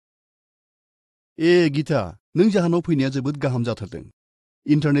गीता, नों जाहानाव फैनाया जोबोद गाहाम जाथारदों।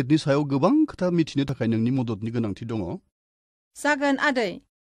 इन्टारनेटनि सायाव गोबां खोथा मिथिनो थाखाय नोंनि मददनि गोनांथि दङ। जागोन आदै,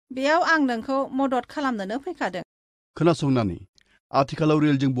 बेयाव आं नोंखौ मदद खालामनोनो फैखादों। खोनासंनानै, आथिखालाव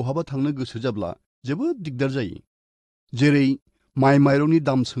रेलजों बहाबा थांनो गोसो जाब्ला जोबोद दिगदार जायो। जेरै माइरंनि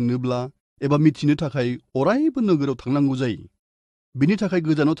दाम सोंनोब्ला एबा मिथिनो थाखाय अरायबो नोगोराव थांनांगौ जायो। बिनि थाखाय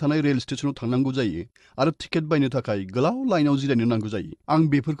गोजानाव थानाय रेल स्टेशनाव थांनांगौ जायो आरो टिकेट बायनो थाखाय गोलाव लाइनाव जिरायनो नांगौ जायो। आं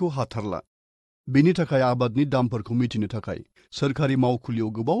बेफोरखौ हाथारला। बेनि थाखाय आबादनि दामफोरखौ मिथिनो थाखाय सोरखारि मावखुलियाव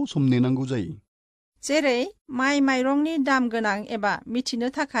गोबाव सम नेनांगौ जायो। जेरै माइरंनि दाम गोनां एबा मिथिनो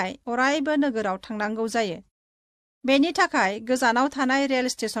थाखाय अरायबो नोगोराव थांनांगौ जायो। बेनि थाखाय गोजानाव थानाय रेल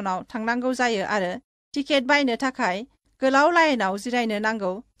स्टेशनाव थांनांगौ जायो आरो टिकेट बायनो थाखाय गोलाव लाइनाव जिरायनो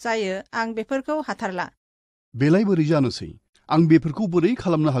नांगौ जायो। आं बेफोरखौ हाथारला। बेलाय बोरै जानोसै? आं बेफोरखौ बोरै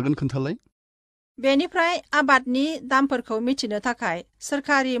खालामनो हागोन खोन्थालाय? बेनिफ्राय आबादनि दामफोरखौ मिथिनो थाखाय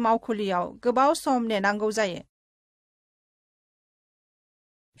सोरखारि मावखुलियाव गोबाव सम नेनांगौ जायो।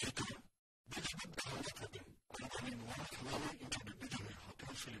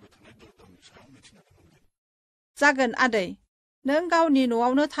 जागोन आदै, नों गावनि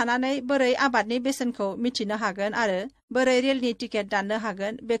न'आवनो थानानै बोरै आबादनि बेसेनखौ मिथिनो हागोन आरो बोरै रेलनि टिकेट दाननो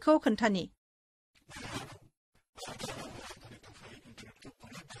हागोन बेखौ खोन्थानि।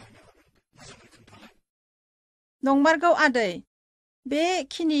 नंमारगौ आदै,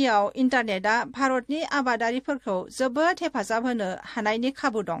 बेखिनियाव इन्टारनेटआ भारतनि आबादारिफोरखौ जोबोद हेफाजाब होनो हानायनि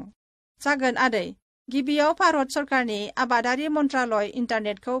खाबु दं। जागोन आदै, गिबियाव भारत सरकारनि आबादारि मन्त्रालय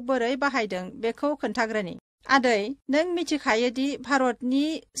इन्टारनेटखौ बोरै बाहायदों बेखौ खोन्थाग्रोनि। आदै, नों मिथिखायोदि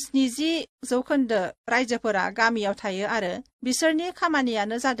भारतनि 70% रायजोफोरा गामियाव थायो आरो बिसोरनि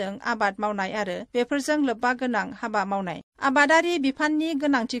खामानियानो जादों आबाद मावनाय आरो बेफोरजों लोब्बा गोनां हाबा मावनाय। आबादारि बिफाननि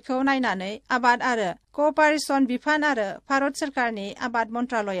गोनांथिखौ नायनानै आबाद आरो क'अपारेसन बिफान आरो भारत सरकारनि आबाद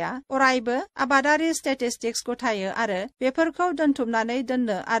मन्त्रालयआ अरायबो आबादारि स्टेटिस्टिक्स गथायो आरो बेफोरखौ दोनथुमनानै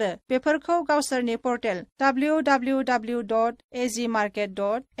दोननो आरो बेफोरखौ गावसोरनि पर्टेल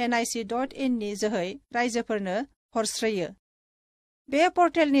www.agmarket.nic.in नि जोहै रायजोफोरनो हरस्रोयो। बे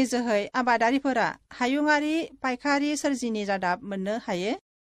पर्टेलनि जोहै आबादारिफोरा हायुङारि पायखारि सोरजिनि रादाब मोननो हायो।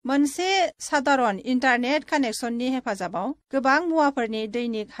 मोनसे साधारन इन्टारनेट कानेक्सननि हेफाजाबाव गोबां मुवाफोरनि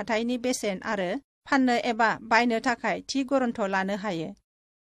दैनिक हाथाइनि बेसेन आरो फाननो एबा बायनो थाखाय थि गरन्थ लानो हायो।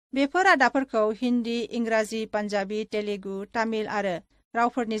 बेफोर रादाबफोरखौ हिन्दी, इंराजि, पान्जाबि, तेलुगु, तामिल आरो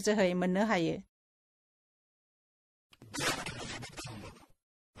रावफोरनि जोहै मोननो हायो।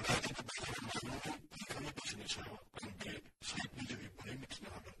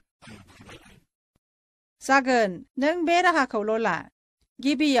 जागोन, नों बे राहाखौल' ला।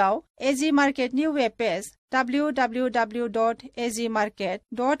 गिबियाव एजि मार्केटनि वेब पेज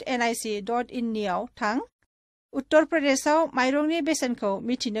www.agmarket.nic.in आव थां। उत्तर प्रदेशआव माइरंनि बेसेनखौ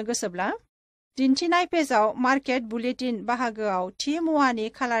मिथिनो गोसोब्ला दिन्थिनाय पेजआव मार्केट बुलेटिन बाहागोआव थि मुवानि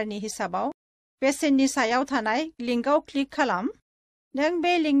कालारनि हिसाबाव बेसेननि सायाव थानाय लिंकआव क्लिक खालाम। नों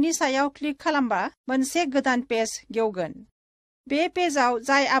बे लिंकनि सायाव क्लिक खालामबा मोनसे गोदान पेज गेवगोन। बे पेजआव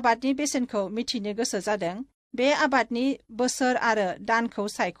जाय आबादनि बेसेनखौ मिथिनो गोसो जादों बे आबादनि बोसोर आरो दानखौ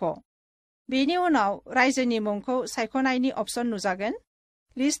सायख'। बेनि उनाव रायजोनि मुंखौ सायख'नायनि अपसन नुजागोन।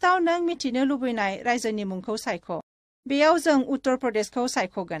 लिस्टआव नों मिथिनो लुबैनाय रायजोनि मुंखौ सायख'। बेयाव जों उत्तर प्रदेशखौ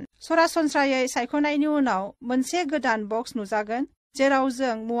सायख'गोन। सरासनस्रायै सायख'नायनि उनाव मोनसे गोदान बक्स नुजागोन जेराव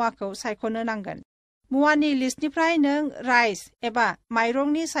जों मुवाखौ सायख'नो नांगोन। मुवानि लिस्टनिफ्राय नों राइस एबा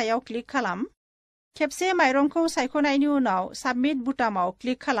माइरंनि सायाव क्लिक खालाम। खेबसे माइरंखौ सायख'नायनि उनाव साबमिट बुटामाव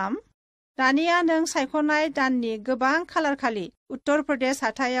क्लिक खालाम। दानिया नों सायख'नाय दाननि गोबां खालारखालि उत्तर प्रदेश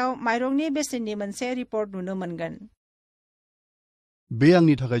हाथायाव माइरंनि बेसेननि मोनसे रिपर्ट नुनो मोनगोन। बे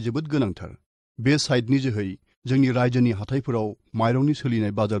आंनि थाखाय जोबोद गोनांथार। बे साइटनि जोहै जोंनि रायजोनि हाथाइफोराव माइरंनि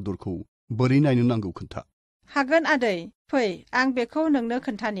सोलिनाय बाजार दरखौ बोरै नायनो नांगौ खोन्था। हागोन आदै, फै आं बेखौ नोंनो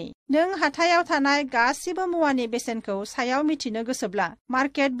खोन्थानि। नों हाथायाव थानाय गासिबो मुवानि बेसेनखौ सायाव मिथिनो गोसोब्ला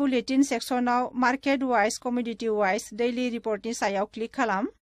market bulletin सेक्सनाव market wise commodity wise daily रिपर्टनि सायाव क्लिक खालाम।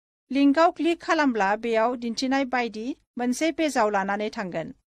 लिंकआव क्लिक खालामब्ला बेयाव दिन्थिनाय बायदि मोनसे पेजआव लानानै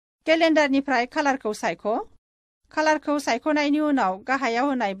थांगोन। केलेन्डारनिफ्राय कालारखौ सायख'। कालारखौ सायख'नायनि उनाव गाहायाव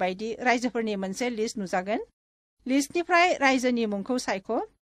होनाय बायदि रायजोफोरनि मोनसे लिस्ट नुजागोन। लिस्टनिफ्राय रायजोनि मुंखौ सायख'।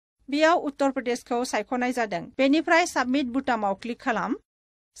 बेयाव उत्तर प्रदेशखौ सायख'नाय जादों। बेनिफ्राय साबमिट बुटामाव क्लिक खालाम।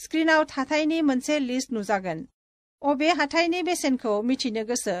 स्क्रिनाव हाथाइनि मोनसे लिस्ट नुजागोन। अबे हाथाइनि बेसेनखौ मिथिनो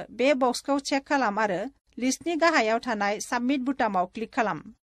गोसो बे बक्सखौ चेक खालाम आरो लिस्टनि गाहायाव थानाय साबमिट बुटामाव क्लिक खालाम।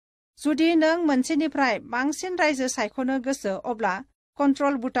 जुदि नों मोनसेनिफ्राय बांसिन रायजो सायख'नो गोसो अब्ला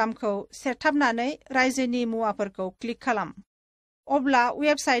कन्ट्रल बुटामखौ सेरथाबनानै रायजोनि मुवाफोरखौ क्लिक खालाम। अब्ला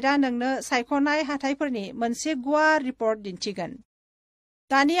वेबसाइटआ नोंनो सायख'नाय हाथाइफोरनि मोनसे गुवार रिपर्ट दिन्थिगोन।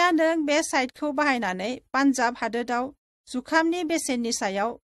 दानिया नों बे साइटखौ बाहायनानै पान्जाब हादोराव जुखामनि बेसेननि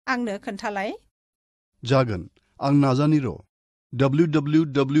सायाव आंनो खोन्थालाय। जागोन, आं नाजानि र'।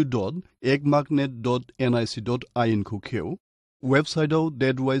 www.ekmarknet.nic.in खौ खेव। वेबसाइटआव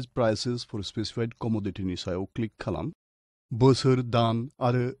date wise prices four specified कमोडिटिनि सायाव क्लिक खालाम। बोसोर, दान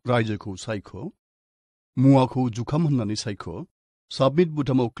आरो रायजोखौ सायख'। मुवाखौ जुखाम होननानै सायख'। साबमिट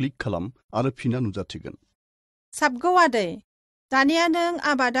बुटामाव क्लिक खालाम आरो फिना नुजाथिगोन। साबगौ आदै, दानिया नों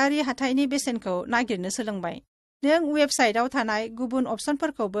आबादारि हाथाइनि बेसेनखौ नागिरनो सोलोंबाय। नों वेबसाइटआव थानाय गुबुन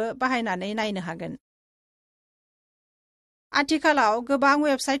अपसनफोरखौबो बाहायनानै नायनो हागोन। आथिखालाव गोबां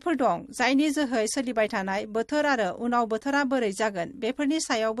वेबसाइटफोर दं जायनि जोहै सोलिबाय थानाय बोथोर आरो उनाव बोथोरा बोरै जागोन बेफोरनि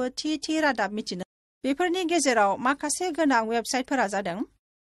सायावबो थि रादाब मिथिनो। बेफोरनि गेजेराव माखासे गोनां वेबसाइटफोरा जादों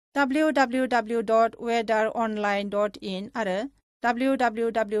www.weatheronline.in आरो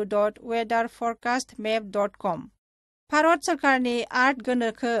www.weatherforecastmap.com। भारत सरकारनि आर्थ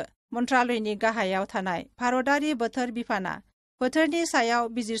गोनोखो मन्त्रालयनि गाहायाव थानाय भारतारि बोथोर बिफाना बोथोरनि सायाव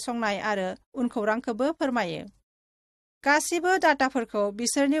बिजिरसंनाय आरो उनखौरांखौबो फोरमायो। गासिबो डाटाफोरखौ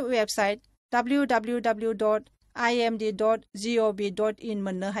बिसोरनि वेबसाइट www.imd.gov.in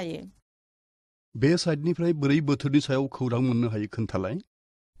मोननो हायो। बे साइटनिफ्राय बोरै बोथोरनि सायाव खौरां मोननो हायो खोन्थालाय।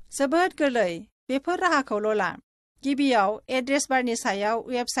 जोबोद गोरलै, बेफोर राहाखौल' ला। गिबियाव एड्रेस बारनि सायाव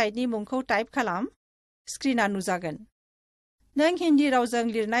वेबसाइटनि मुंखौ टाइप खालाम। स्क्रिना नुजागोन। नों हिन्दी रावजों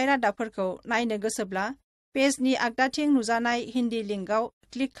लिरनाय रादाबफोरखौ नायनो गोसोब्ला पेजनि आगदाथिं नुजानाय हिन्दी लिंकआव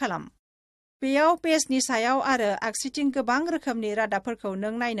क्लिक खालाम। बेयाव पेजनि सायाव आरो आगसिथिं गोबां रोखोमनि रादाबफोरखौ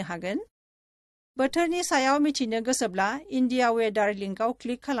नों नायनो हागोन। बोथोरनि सायाव मिथिनो गोसोब्ला इन्डिया वेदार लिंकआव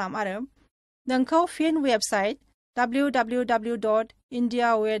क्लिक खालाम आरो नोंखौ फिन वेबसाइट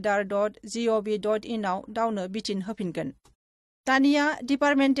www.indiaweather.gov.in आव दावनो बिथोन होफिनगोन। दानिया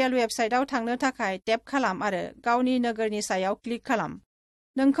डिपार्टमेन्टेल वेबसाइटआव थांनो थाखाय टेप खालाम आरो गावनि नोगोरनि सायाव क्लिक खालाम।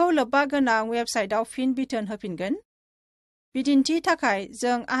 नोंखौ लोब्बा गोनां वेबसाइटआव फिन बिथोन होफिनगोन। बिदिन्थि थाखाय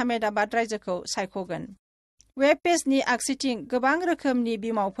जों आहमेदाबाद रायजोखौ सायख'गोन। वेब पेजनि आगसिथिं गोबां रोखोमनि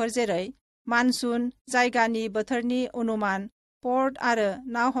बिमावफोर जेरै मानसुन, जायगानि बोथोरनि अनुमान, पर्ट आरो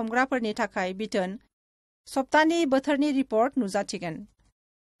ना हमग्राफोरनि थाखाय बिथोन, सप्तानि बोथोरनि रिपर्ट नुजाथिगोन।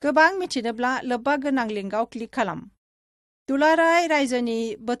 गोबां मिथिनोब्ला लोब्बा गोनां लिंकआव क्लिक खालाम। दुलाराय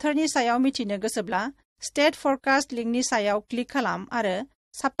रायजोनि बोथोरनि सायाव मिथिनो गोसोब्ला स्टेट फरकास्ट लिंकनि सायाव क्लिक खालाम आरो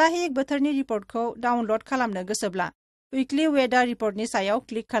साप्ताहिक बोथोरनि रिपर्टखौ डाउनल'ड खालामनो गोसोब्ला उइकलि वेदार रिपर्टनि सायाव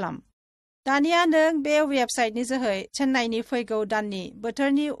क्लिक खालाम। दानिया नों बे वेबसाइटनि जोहै चेन्नाइनि फैगौ दाननि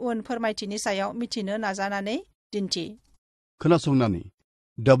बोथोरनि उन फोरमायथिनि सायाव मिथिनो नाजानानै दिन्थि। खोनासंनानै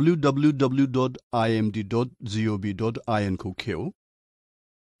www.imd.gov.in खौ खेव।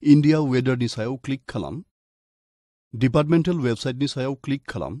 इन्डिया वेदारनि सायाव क्लिक खालाम। डिपार्टमेन्टेल वेबसाइटनि सायाव क्लिक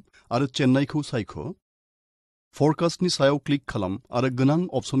खालाम आरो चेन्नाइखौ सायख'। फरकास्टनि सायाव क्लिक खालाम आरो गोनां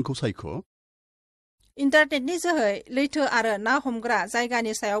अपसनखौ सायख'। इन्टारनेटनि जोहै लैथो आरो ना हमग्रा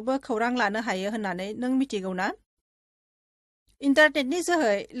जायगानि सायावबो खौरां लानो हायो होननानै नों मिथिगौ ना? इन्टारनेटनि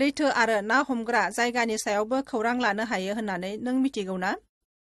जोहै लैथो आरो ना हमग्रा जायगानि सायावबो खौरां लानो हायो होननानै नों मिथिगौ ना?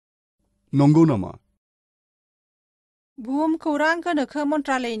 नंगौ नामा? बुहुम खौरां गोनोखो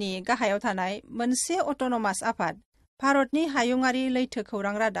मन्त्रालयनि गाहायाव थानाय मोनसे अट'नमास आफाद, भारतनि हायुङारि लैथो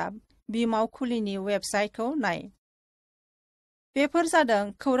खौरां रादाब बिमावखुलिनि वेबसाइटखौ नाय। बेफोर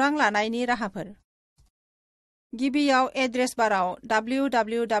जादों खौरां लानायनि राहाफोर। गिबियाव एड्रेस बाराव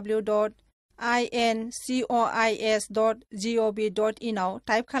www.incois.gov.in आव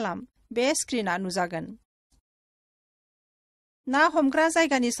टाइप खालाम। बे स्क्रिना नुजागोन। ना हमग्रा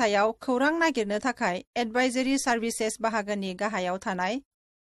जायगानि सायाव खौरां नागिरनो थाखाय एडभाइजरि सार्भिसेस बाहागोनि गाहायाव थानाय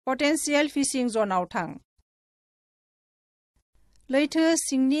पटेन्सियेल फिशिं जनआव थां। लैथो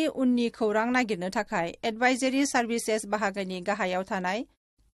सिंनि उननि खौरां नागिरनो थाखाय एडभाइजरि सार्भिसेस बाहागोनि गाहायाव थानाय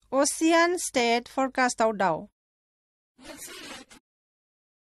असियान स्टेट फरकास्टआव दाव।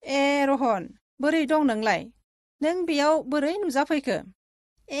 रहन, बोरै दं नोंलाय? नों बेयाव बोरै नुजाफैखो?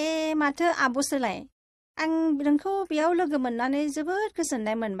 माथो आब'सोलाय? आं नोंखौ बेयाव लोगो मोननानै जोबोद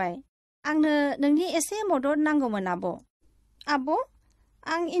गोजोननाय मोनबाय। आंनो नोंनि एसे मदद नांगौमोन आब'। आब',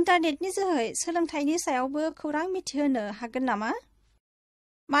 आं इन्टारनेटनि जोहै सोलोंथाइनि सायावबो खौरां मिथिहोनो हागोन नामा?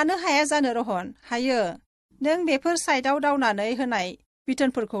 मानो हाया जानो रहन, हायो। नों बेफोर साइटआव दावनानै होनाय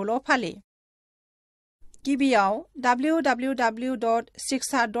बिथोनफोरखौल' फालि। गिबियाव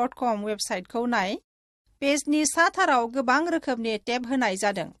www.shiksha.com वेबसाइटखौ नाय। पेजनि सा थाराव गोबां रोखोमनि टेब होनाय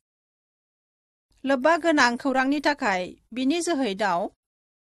जादों। लोब्बा गोनां खौरांनि थाखाय बिनि जोहै दाव।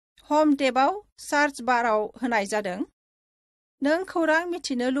 हम टेबआव सार्च बाराव होनाय जादों। नों खौरां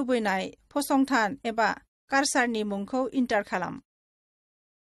मिथिनो लुबैनाय फसंथान एबा कार्सारनि मुंखौ इन्टार खालाम।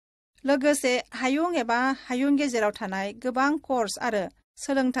 लोगोसे हायुं एबा हायुं गेजेराव थानाय गोबां कर्स आरो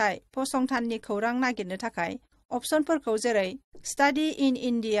सोलोंथाय फसंथाननि खौरां नागिरनो थाखाय अपसनफोरखौ जेरै स्टाडि इन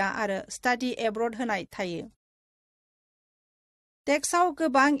इन्डिया आरो स्टाडि एब्रड होनाय थायो। टेक्सआव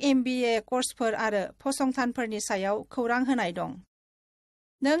गोबां MBA कर्सफोर आरो फसंथानफोरनि सायाव खौरां होनाय दं।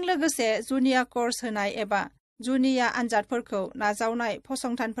 नों लोगोसे जुनिया कर्स होनाय एबा जुनिया आनजादफोरखौ नाजावनाय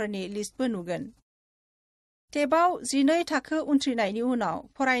फसंथानफोरनि लिस्टबो नुगोन। टेबआव 12 थाखो उनथ्रिनायनि उनाव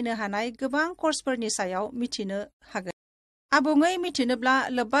फरायनो हानाय गोबां कर्सफोरनि सायाव मिथिनो हागोन। आबुङै मिथिनोब्ला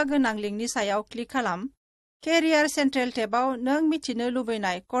लोब्बा गोनां लिंकनि सायाव क्लिक खालाम। केरियार सेन्ट्रेल टेबआव नों मिथिनो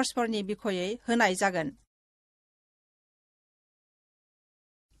लुबैनाय कर्सफोरनि बिखयै होनाय जागोन।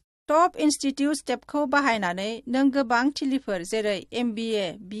 टप इनस्टिट्युट्स टेबखौ बाहायनानै नों गोबां थिलिफोर जेरै MBA,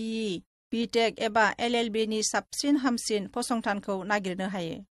 BE, BTech एबा LLB नि साबसिन हामसिन फसंथानखौ नागिरनो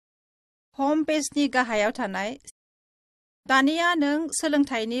हायो। हम पेजनि गाहायाव थानाय दानिया नों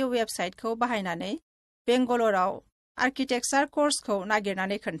सोलोंथायनि वेबसाइटखौ बाहायनानै बेंगलराव आर्किटेक्सार कर्सखौ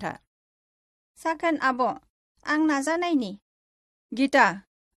नागिरनानै खोन्था। जागोन आब', आं नाजानायनि। गीता,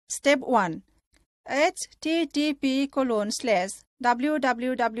 स्टेप 1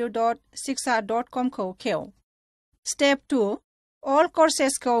 http://www.shiksha.com खौ खेव। स्टेप 2 अल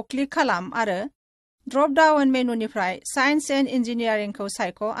कर्सेसखौ क्लिक खालाम आरो ड्रप डाउन मेनुनिफ्राय साइन्स एन्ड इन्जिनियारिंखौ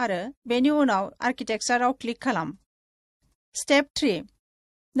सायख' आरो बेनि उनाव आर्किटेक्साराव क्लिक खालाम। स्टेप 3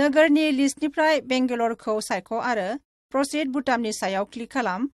 नोगोरनि लिस्टनिफ्राय बेंगलरखौ सायख' आरो प्रसिड बुटामनि सायाव क्लिक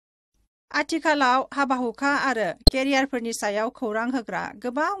खालाम। आथिखालाव हाबा-हुखा आरो केरियारफोरनि सायाव खौरां होग्रा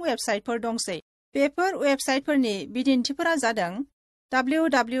गोबां वेबसाइटफोर दंसै। बेफोर वेबसाइटफोरनि बिदिन्थिफोरा जादों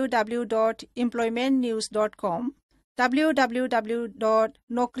www.employmentnews.com,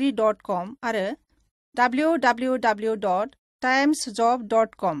 www.naukri.com आरो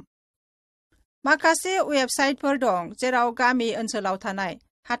www.timesjob.com। माखासे वेबसाइटफोर दं जेराव गामि ओनसोलाव थानाय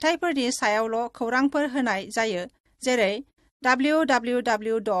हाथाइफोरनि सायावल' खौरांफोर होनाय जायो, जेरै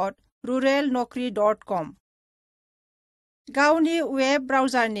www.ruralnaukri.com। गावनि वेब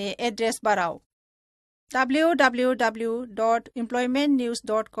ब्राउजारनि एड्रेस बाराव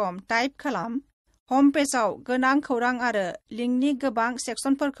www.employmentnews.com टाइप खालाम। हम पेजआव गोनां खौरां आरो लिंकनि गोबां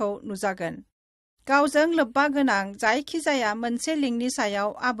सेक्सनफोरखौ नुजागोन। गावजों लोब्बा गोनां जायखिजाया मोनसे लिंकनि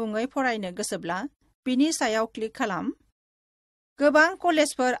सायाव आबुङै फरायनो गोसोब्ला बिनि सायाव क्लिक खालाम। गोबां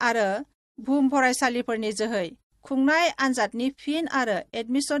कलेजफोर आरो बुहुमफरायसालिफोरनि जोहै खुंनाय आनजादनि फिन आरो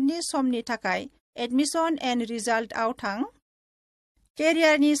एडमिशननि समनि थाखाय एडमिशन एन्ड रिजाल्टआव थां।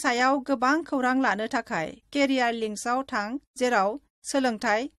 केरियारनि सायाव गोबां खौरां लानो थाखाय केरियार लिंक्सआव थां जेराव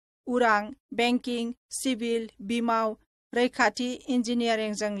सोलोंथाय, उरां, बेंकिं, सिभिल, बिमाव, रैखाथि,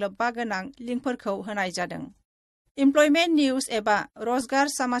 इन्जिनियारिंजों लोब्बा गोनां लिंकफोरखौ होनाय जादों। इमप्लयमेन्ट निउज एबा रोजगार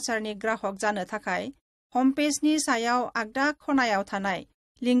समाचारनि ग्राहक जानो थाखाय हम पेजनि सायाव आगदा खनायाव थानाय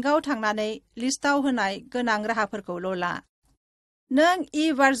लिंकआव थांनानै लिस्टआव होनाय गोनां राहाफोरखौल' ला। नों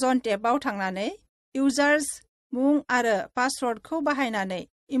इ-भार्जन टेबआव थांनानै इउजार्स मुं आरो पासवर्डखौ बाहायनानै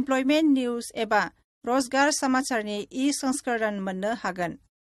इमप्लयमेन्ट निउज एबा रोजगार समाचारनि इ-संस्करण मोननो हागोन।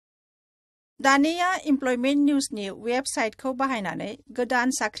 दानिया इमप्लयमेन्ट निउजनि वेबसाइटखौ बाहायनानै गोदान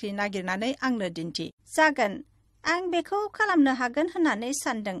साख्रि नागिरनानै आंनो दिन्थि। जागोन, आं बेखौ खालामनो हागोन होननानै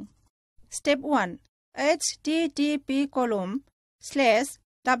सानदों। स्टेप 1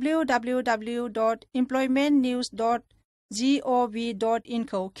 http://www.employmentnews.gov.in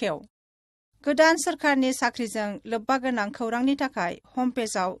खौ खेव। गोदान सोरखारनि साख्रिजों लोब्बा गोनां खौरांनि थाखाय हम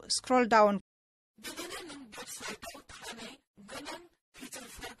पेजआव स्क्रल डाउन।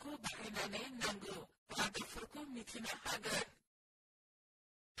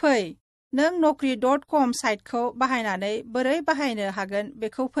 फै नों naukri.com साइटखौ बाहायनानै बोरै बाहायनो हागोन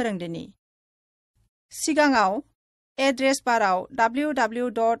बेखौ फोरोंदिनि। सिगाङाव एड्रेस बाराव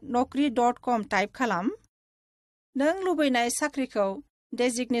www.naukri.com टाइप खालाम। नों लुबैनाय साख्रिखौ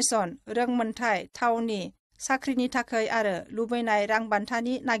डेजिगनेशन, रोंमोनथाय, थावनि, साख्रिनि थाखाय आरो लुबैनाय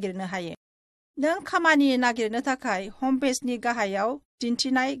रांबान्थानि नागिरनो हायो। नों खामानि नागिरनो थाखाय हम पेजनि गाहायाव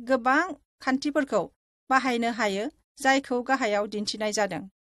दिन्थिनाय गोबां खान्थिफोरखौ बाहायनो हायो जायखौ गाहायाव दिन्थिनाय जादों।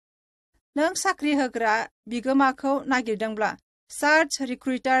 नों साख्रि होग्रा बिगोमाखौ नागिरदोंब्ला सार्च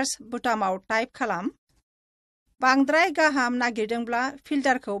रिक्रुटार्स बुटामाव टाइप खालाम। बांद्राय गाहाम नागिरदोंब्ला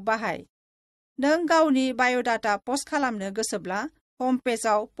फिल्टारखौ बाहाय। नों गावनि बाय'डाटा पस्ट खालामनो गोसोब्ला हम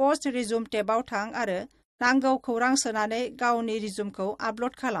पेजआव पस्ट रिज्यूम टेबआव थां आरो नांगौ खौरां सोनानै गावनि रिज्यूमखौ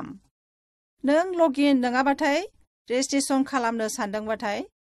आपल'ड खालाम। नों लगइन नङाबाथाय रेजिस्ट्रेशन खालामनो सानदोंबाथाय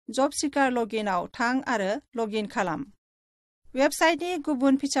जब सिकार लगइनआव थां आरो लगइन खालाम। वेबसाइटनि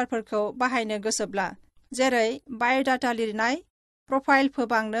गुबुन फिचारफोरखौ बाहायनो गोसोब्ला जेरै बाय'डाटा लिरनाय, प्रफाइल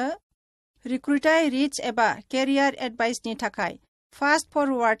फोबांनो, रिक्रुटार रिच एबा केरियार एडभाइसनि थाखाय फास्ट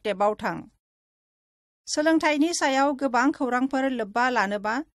फरवार्ड टेबआव थां। सोलोंथाइनि सायाव गोबां खौरांफोर लोब्बा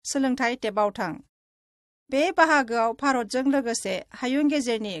लानोबा सोलोंथाइ टेबाव थां। बे बाहागोआव भारतजों लोगोसे हायुं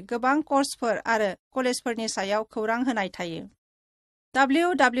गेजेरनि गोबां कर्सफोर आरो कलेजफोरनि सायाव खौरां होनाय थायो।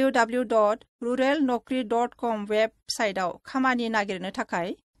 www.ruralnokri.com वेबसाइटआव खामानि नागिरनो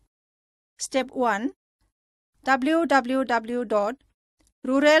थाखाय स्टेप 1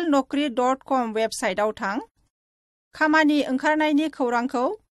 www.ruralnokri.com वेबसाइटआव थां। खामानि ओंखारनायनि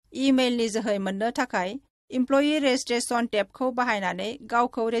खौरांखौ इमेलनि जोहै मोननो थाखाय इमप्लयि रेजिस्ट्रेशन टेबखौ बाहायनानै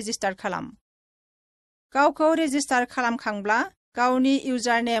गावखौ रेजिस्टार खालाम। गावखौ रेजिस्टार खालामखांब्ला गावनि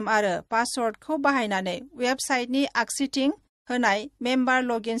इउजारनेम आरो पासवर्डखौ बाहायनानै वेबसाइटनि आगसिथिं होनाय मेम्बार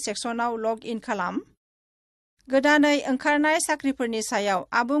लगइन सेक्सनाव लग इन खालाम। गोदानै ओंखारनाय साख्रिफोरनि सायाव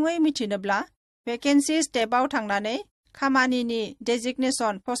आबुङै मिथिनोब्ला भेकेन्सिज टेबआव थांनानै खामानिनि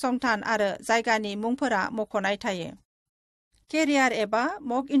डेजिगनेशन, फसंथान आरो जायगानि मुंफोरा मख'नाय थायो। केरियार एबा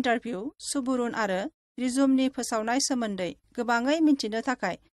मक इन्टारभिउ, सुबुरुन आरो रिजुमनि फोसावनाय सोमोन्दै गोबाङै मिथिनो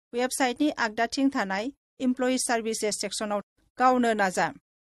थाखाय वेबसाइटनि आगदाथिं थानाय इमप्लयि सार्भिसेस सेक्सनाव गावनो नाजा।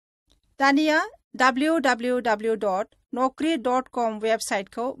 दानिया www.nokri.com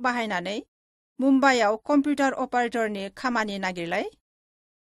वेबसाइटखौ बाहायनानै मुम्बाइआव कम्पिउटार अपारेटरनि खामानि नागिरलाय।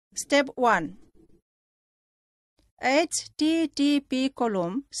 स्टेप 1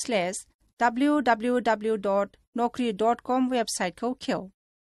 http://www.nokri.com वेबसाइटखौ खेव।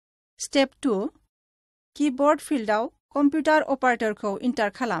 स्टेप 2 कीबोर्ड फिल्डआव कम्पिउटार अपारेटरखौ इन्टार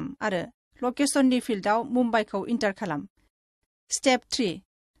खालाम आरो लकेशननि फिल्डआव मुम्बाइखौ इन्टार खालाम। स्टेप 3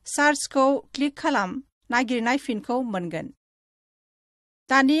 सार्चखौ क्लिक खालाम, नागिरनाय फिनखौ मोनगोन।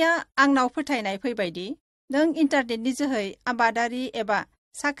 दानिया आंनाव फोथायनाय फैबायदि नों इन्टारनेटनि जोहै आबादारि एबा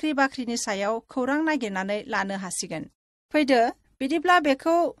साख्रि बाख्रिनि सायाव खौरां नागिरनानै लानो हासिगोन। फैदो बिदिब्ला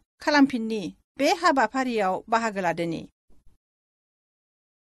बेखौ खालामफिननि, बे हाबाफारियाव बाहागो लादोनि।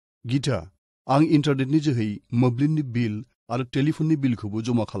 गीता, आं इन्टारनेटनि जोहै मोब्लिबनि बिल आरो टेलिफननि बिलखौबो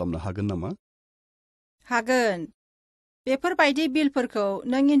जमा खालामनो हागोन नामा? हागोन। बेफोरबायदि बिलफोरखौ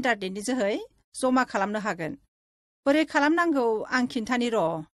नों इन्टारनेटनि जोहै जमा खालामनो हागोन। बोरै खालामनांगौ आं खिन्थानि र'।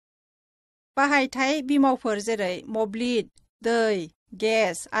 बाहायथाय बिमावफोर जेरै मोब्लिब, दै,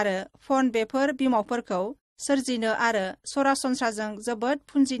 गेस आरो फन बेफोर बिमावफोरखौ सोरजिनो आरो सरासनस्राजों जोबोद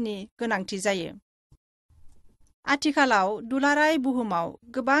पुन्जिनि गोनांथि जायो। आथिखालाव दुलाराय बुहुमाव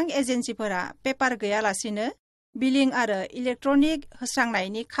गोबां एजेन्सिफोरा पेपार गैयालासेनो बिलिं आरो इलेक्ट्रनिक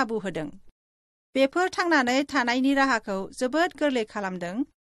होस्रांनायनि खाबु होदों। बेफोर थांनानै थानायनि राहाखौ जोबोद गोरलै खालामदों,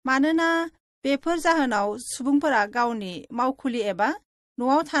 मानोना बेफोर जाहोनाव सुबुंफोरा गावनि मावखुलि एबा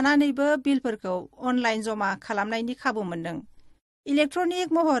न'आव थानानैबो बिलफोरखौ अनलाइन जमा खालामनायनि खाबु मोनदों। इलेक्ट्रनिक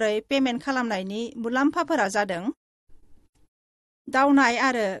महरै पेमेन्ट खालामनायनि मुलाम्फाफोरा जादों दावनाय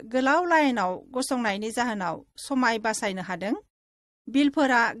आरो गोलाव लाइनआव गसंनायनि जाहोनाव समाय बासायनो हादों।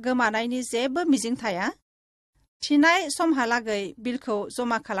 बिलफोरा गोमानायनि जेबो मिजिं थाया। थिनाय समहालागै बिलखौ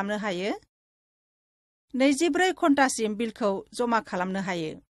जमा खालामनो हायो। 24 घन्टासिम बिलखौ जमा खालामनो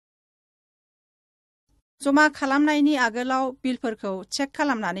हायो। जमा खालामनायनि आगोलाव बिलफोरखौ चेक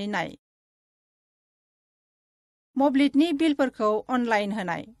खालामनानै नाय। मोब्लिबनि बिलफोरखौ अनलाइन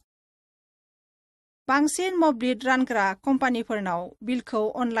होनाय। बांसिन मोब्लिब रानग्रा कम्पानिफोरनाव बिलखौ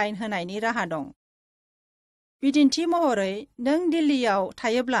अनलाइन होनायनि राहा दं। बिदिन्थि महरै, नों दिल्लीयाव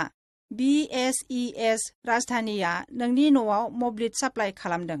थायोब्ला BSES राजधानिया नोंनि न'आव मोब्लिब साप्लाइ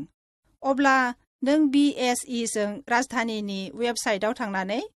खालामदों, अब्ला नों BSE जों राजधानिनि वेबसाइटआव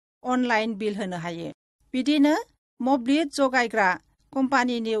थांनानै अनलाइन बिल होनो हायो। बिदिनो मोब्लिब जगायग्रा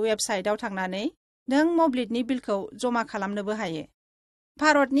कम्पानिनि वेबसाइटआव थांनानै नों मोब्लिबनि बिलखौ जमा खालामनोबो हायो।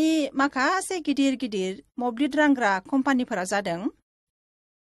 भारतनि माखासे गिदिर गिदिर मोब्लिब रानग्रा कम्पानिफोरा जादों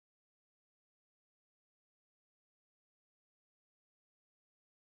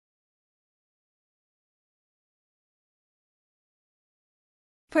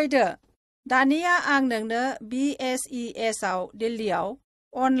फैदो दानिया आं नोंनो BSES आव दिल्लीयाव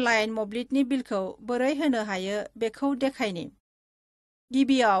अनलाइन मोब्लिबनि बिलखौ बोरै होनो हायो बेखौ देखायनि।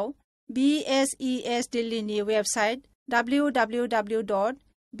 गिबियाव BSES दिल्लीनि वेबसाइट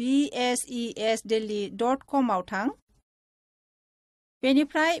www.bsesdelhi.com आव थां।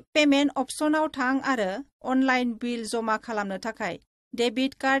 बेनिफ्राय पेमेन्ट अप्शनाव थां आरो अनलाइन बिल जमा खालामनो थाखाय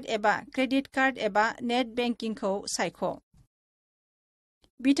डेबिट कार्ड एबा क्रेडिट कार्ड एबा नेट बेंकिंखौ सायख'।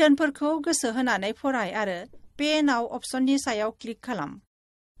 बिथोनफोरखौ गोसो होनानै फराय आरो पे नाउ अप्शननि सायाव क्लिक खालाम।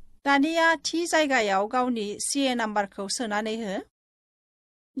 दानिया थि जायगायाव गावनि CA नाम्बारखौ सोनानै हो।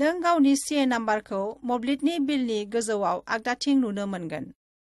 नों गावनि CA नाम्बारखौ मोब्लिबनि बिलनि गोजौआव आगदाथिं नुनो मोनगोन।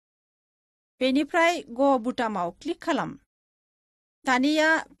 बेनिफ्राय ग' बुटामाव क्लिक खालाम। दानिया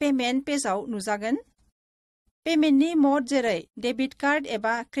पेमेन्ट पेजआव नुजागोन। पेमेन्टनि मड जेरै डेबिट कार्ड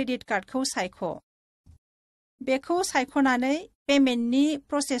एबा क्रेडिट कार्डखौ सायख'। बेखौ सायख'नानै पेमेन्टनि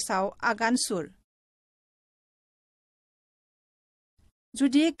प्रसेसआव आगान सुर।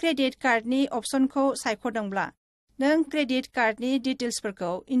 जुदि क्रेडिट कार्डनि अप्शनखौ सायख'दोंब्ला, नों क्रेडिट कार्डनि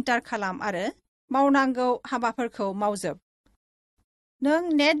डिटेल्सफोरखौ इन्टार खालाम आरो मावनांगौ हाबाफोरखौ मावजोब। नों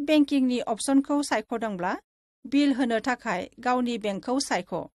नेट बेंकिंनि अप्शनखौ सायख'दोंब्ला, बिल होनो थाखाय गावनि बेंकखौ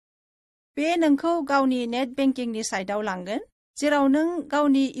सायख'। बे नोंखौ गावनि नेट बेंकिंनि साइटआव लांगोन, जेराव नों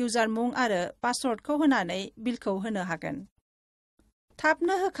गावनि इउजार मुं आरो पासवर्डखौ होनानै बिलखौ होनो हागोन।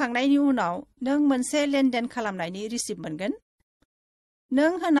 थाबनो होखांनायनि उनाव, नों मोनसे लेनदेन खालामनायनि रिसिप्ट मोनगोन।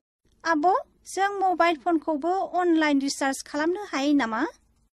 नों होना आब', जों मबाइल फनखौबो अनलाइन रिचार्ज खालामनो हायो नामा?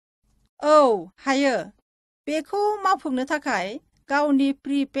 औ, हायो। बेखौ मावफुंनो थाखाय गावनि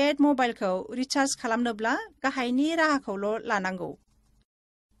प्रिपेड मबाइलखौ रिचार्ज खालामनोब्ला गाहायनि राहाखौल' लानांगौ।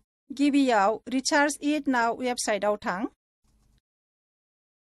 गिबियाव रिचार्ज इट नाउ वेबसाइटआव थां।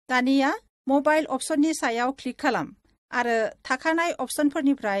 दानिया मबाइल अप्शननि सायाव क्लिक खालाम आरो थाखानाय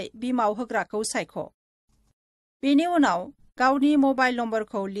अप्शनफोरनिफ्राय बिमाव होग्राखौ सायख'। बेनि उनाव गावनि मबाइल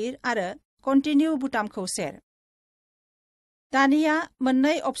नम्बरखौ लिर आरो कन्टिनिउ बुटामखौ सेर। दानिया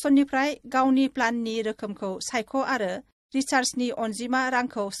मोननै अप्शननिफ्राय गावनि प्लाननि रोखोमखौ सायख' आरो रिचार्जनि अनजिमा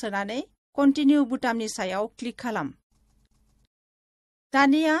रांखौ सोनानै कन्टिनिउ बुटामनि सायाव क्लिक खालाम।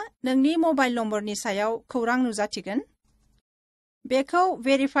 दानिया नोंनि मबाइल नम्बरनि सायाव खौरां नुजाथिगोन। बेखौ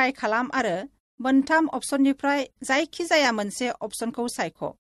भेरिफाइ खालाम आरो मोनथाम अप्शननिफ्राय जायखिजाया मोनसे अप्शनखौ सायख'।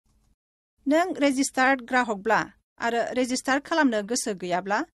 नों रेजिस्टार्ड ग्राहकब्ला आरो रेजिस्टार खालामनो गोसो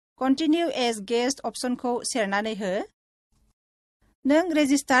गैयाब्ला, कन्टिनिउ एज गेस्ट अप्शनखौ सेरनानै हो। नों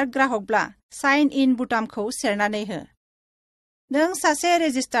रेजिस्टार्ड ग्राहकब्ला, साइन इन बुटामखौ सेरनानै हो। नों सासे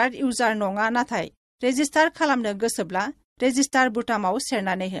रेजिस्टार्ड इउजार नङा नाथाय रेजिस्टार खालामनो गोसोब्ला, रेजिस्टार बुटामाव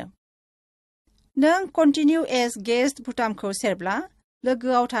सेरनानै हो। नों कन्टिनिउ एज गेस्ट बुटामखौ सेरब्ला,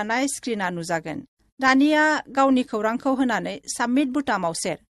 लोगोआव थानाय स्क्रिना नुजागोन। दानिया गावनि खौरांखौ होनानै साबमिट बुटामाव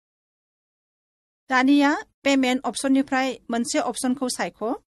सेर। दानिया पेमेन्ट अप्शननिफ्राय मोनसे अप्शनखौ सायख'।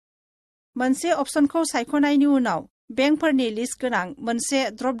 मोनसे अप्शनखौ सायख'नायनि उनाव बेंकफोरनि लिस्ट गोनां मोनसे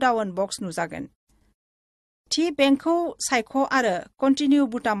ड्रप-डाउन बक्स नुजागोन। थि बेंकखौ सायख' आरो कन्टिनिउ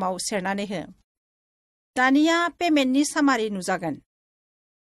बुटामाव सेरनानै हो। दानिया पेमेन्टनि सामारि नुजागोन।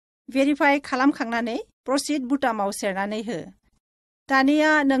 भेरिफाइ खालामखांनानै प्रसिड बुटामाव सेरनानै हो।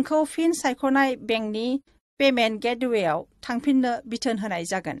 दानिया नोंखौ फिन सायख'नाय बेंकनि पेमेन्ट गेटवेआव थांफिननो बिथोन होनाय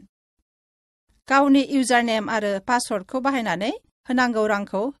जागोन। गावनि इउजारनेम आरो पासवर्डखौ बाहायनानै होनांगौ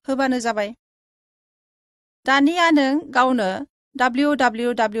रांखौ होबानो जाबाय। दानिया नों गावनो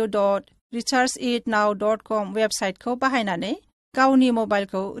www.rechargeitnow.com वेबसाइटखौ बाहायनानै गावनि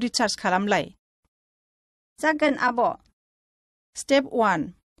मबाइलखौ रिचार्ज खालामलाय। जागोन आब'। Step 1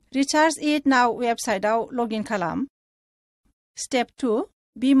 recharge it now वेबसाइटआव login खालाम। स्टेप 2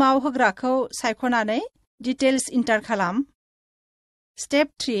 बिमाव होग्राखौ सायख'नानै डिटेल्स इन्टार खालाम। स्टेप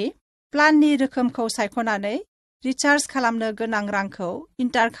 3 प्लाननि रोखोमखौ सायख'नानै रिचार्ज खालामनो गोनां रांखौ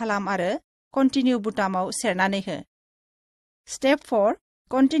इन्टार खालाम आरो कन्टिनिउ बुटामाव सेरनानै हो। स्टेप 4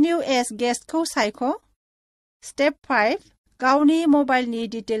 कन्टिनिउ एज गेस्टखौ सायख'। स्टेप 5 गावनि मबाइलनि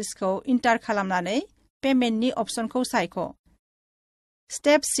डिटेल्सखौ इन्टार खालामनानै पेमेन्टनि अप्शनखौ सायख'।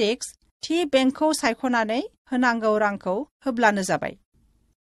 स्टेप 6 थि बेंकखौ सायख'नानै होनांगौ रांखौ होब्लानो जाबाय।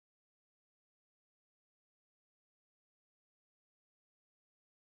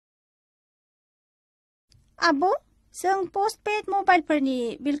 आब', जों पस्टपेड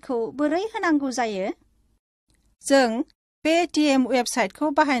मबाइलफोरनि बिलखौ बोरै होनांगौ जायो? जों पेटिएम वेबसाइटखौ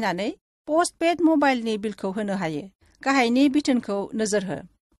बाहायनानै पस्टपेड मबाइलनि बिलखौ होनो हायो। गाहायनि बिथोनखौ नोजोर हो।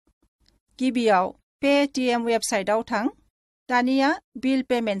 गिबियाव पेटिएम वेबसाइटआव थां। दानिया बिल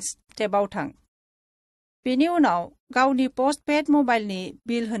पेमेन्टस टेबआव थां। बेनि उनाव गावनि पस्टपेड मबाइलनि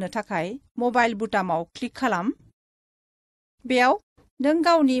बिल होनो थाखाय मबाइल बुटामाव क्लिक खालाम। बेयाव नों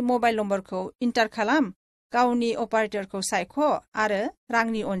गावनि मबाइल नम्बरखौ इन्टार खालाम, गावनि अपारेटरखौ सायख' आरो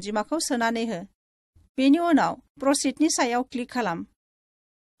रांनि अनजिमाखौ सोनानै हो। बेनि उनाव प्रसिडनि सायाव क्लिक खालाम।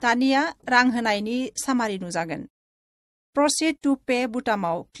 दानिया रां होनायनि सामारि नुजागोन। प्रसिड टु पे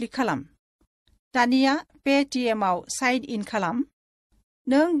बुटामाव क्लिक खालाम। दानिया पेटिएमआव साइन इन खालाम।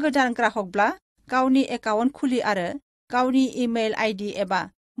 नों गोदान ग्राहकब्ला गावनि एकाउन्ट खुलि आरो गावनि इमेल आइडि एबा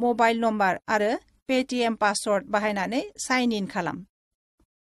मबाइल नम्बर आरो पेटिएम पासवर्ड बाहायनानै साइन इन खालाम।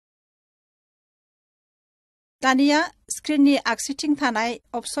 दानिया स्क्रिननि आगसिथिं थानाय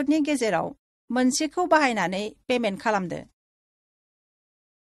अप्शननि गेजेराव मोनसेखौ बाहायनानै पेमेन्ट खालामदो।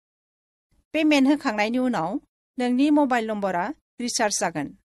 पेमेन्ट होखांनायनि उनाव नोंनि मबाइल नम्बरा रिचार्ज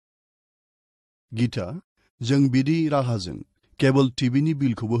जागोन। गीता, जों बिदि राहाजों केबल टिभिनि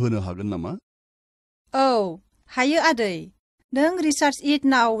बिलखौबो होनो हागोन नामा? औ, हायो आदै। नों रिचार्ज इट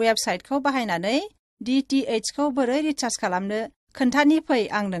नाउ वेबसाइटखौ बाहायनानै DTH खौ बोरै रिचार्ज खालामनो खोन्थानि फै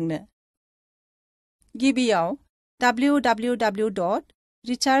आं नोंनो। गिबियाव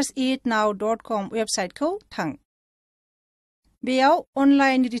www.rechargeitnow.com वेबसाइटखौ थां। बेयाव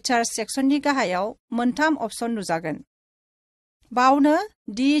अनलाइन रिचार्ज सेक्सननि गाहायाव मोनथाम अपसन नुजागोन। बावनो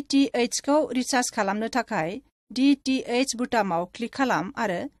DTH खौ रिचार्ज खालामनो थाखाय DTH बुटामाव क्लिक खालाम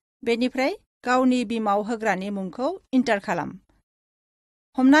आरो बेनिफ्राय गावनि बिमाव होग्रानि मुंखौ इन्टार खालाम।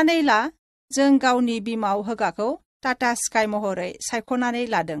 हमनानै ला जों गावनि बिमाव होग्राखौ टाटा स्काई महरै सायख'नानै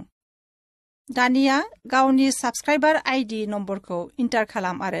लादों। दानिया गावनि साबस्क्राइबार आइडि नम्बरखौ इन्टार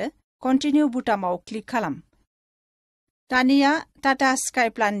खालाम आरो कन्टिनिउ बुटामाव क्लिक खालाम। दानिया टाटा स्काई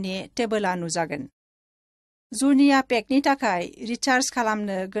प्लाननि टेबोला नुजागोन। जुनिया पेकनि थाखाय रिचार्ज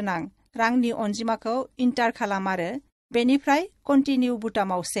खालामनो गोनां रांनि अनजिमाखौ इन्टार खालाम आरो बेनिफ्राय कन्टिनिउ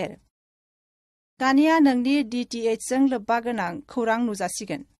बुटामाव सेर। दानिया नोंनि DTH जों लोब्बा गोनां खौरां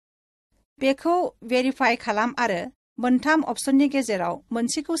नुजासिगोन। बेखौ भेरिफाइ खालाम आरो मोनथाम अपसननि गेजेराव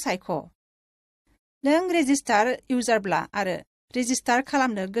मोनसेखौ सायख'। नों रेजिस्टार इउजारब्ला आरो रेजिस्टार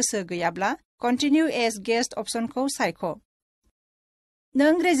खालामनो गोसो गैयाब्ला कन्टिनिउ एज गेस्ट अपसनखौ सायख'।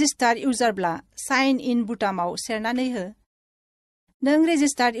 नों रेजिस्टार इउजारब्ला साइन इन बुटामाव सेरनानै हो। नों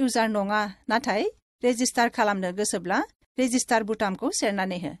रेजिस्टार इउजार नङा नाथाय रेजिस्टार खालामनो गोसोब्ला रेजिस्टार बुटामखौ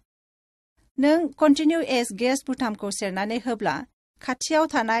सेरनानै हो। नों कन्टिनिउ एज गेस्ट बुटामखौ सेरनानै होब्ला खाथियाव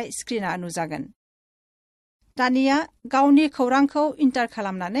थानाय स्क्रिना नुजागोन। दानिया गावनि खौरांखौ इन्टार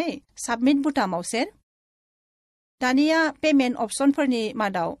खालामनानै साबमिट बुटामाव सेर। दानिया पेमेन्ट अपसनफोरनि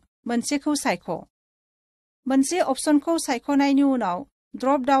मादाव मोनसेखौ सायख'। मोनसे अपसनखौ सायख'नायनि उनाव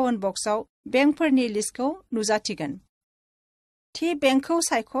ड्रप डाउन बक्सआव बेंकफोरनि लिस्टखौ नुजाथिगोन। थि बेंकखौ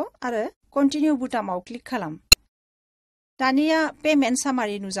सायख' आरो कन्टिनिउ बुटामाव क्लिक खालाम। दानिया पेमेन्ट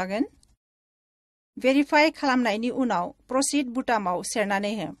सामारि नुजागोन। भेरिफाइ खालामनायनि उनाव प्रसिड बुटामाव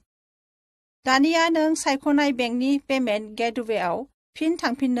सेरनानै हो। दानिया नों सायख'नाय बेंकनि पेमेन्ट गेटवेआव फिन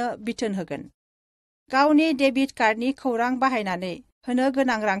थांफिननो बिथोन होगोन। गावनि डेबिट कार्डनि खौरां बाहायनानै होनो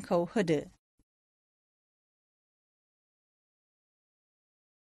गोनां रांखौ होदो।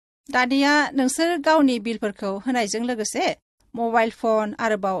 दानिया नोंसोर गावनि बिलफोरखौ होनायजों लोगोसे मबाइल फन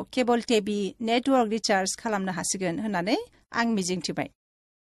आरोबाव केबल टिभि नेटवर्क रिचार्ज खालामनो हासिगोन होननानै आं मिजिंथिबाय।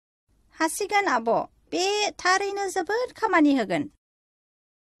 हासिगोन आब', बे थारैनो जोबोद खामानि होगोन।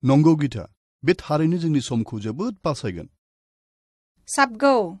 नंगौ गिता, बे थारैनो जोंनि समखौ जोबोद बासायगोन।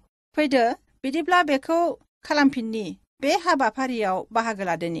 साबगौ, फैदो बिदिब्ला बेखौ खालामफिननि, बे हाबाफारियाव बाहागो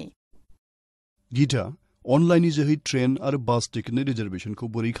लादोनि। गिता, अनलाइननि जोहै ट्रेन आरो बास टिकेटनि रिजार्भेसनखौ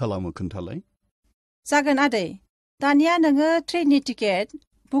बोरै खालामो खोन्थालाय। जागोन आदै, दानिया नोङो ट्रेननि टिकेट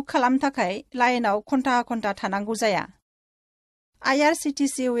बुक खालामनो थाखाय लाइनाव घन्टा थानांगौ जाया।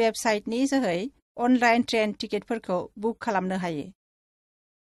 IRCTC वेबसाइटनि जोहै अनलाइन ट्रेन टिकेटफोरखौ बुक खालामनो हायो।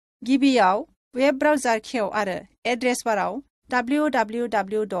 गिबियाव वेब ब्राउजार खेव आरो एड्रेस बाराव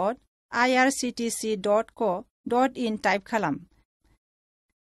www.irctc.co.in टाइप खालाम।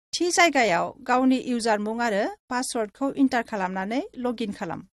 थि जायगायाव गावनि इउजार मुं आरो पासवर्डखौ इन्टार खालामनानै लगइन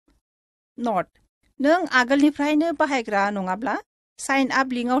खालाम। नट: नों आगोलनिफ्रायनो बाहायग्रा नङाब्ला साइन आप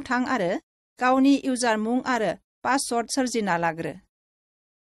लिंकआव थां आरो गावनि इउजार मुं आरो पासवर्ड सोरजिना लाग्रो।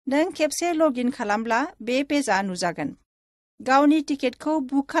 नों खेबसे लगइन खालामब्ला बे पेजआ नुजागोन। गावनि टिकेटखौ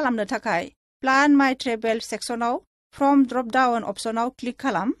बुक खालामनो थाखाय प्लान माय travel सेक्सनाव from drop down अपसनाव click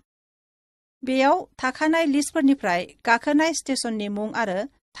खालाम। बेयाव थाखानाय लिस्टफोरनिफ्राय गाखोनाय स्टेशननि मुं आरो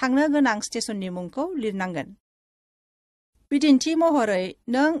थांनो गोनां स्टेशननि मुंखौ लिरनांगोन। बिदिन्थि महरै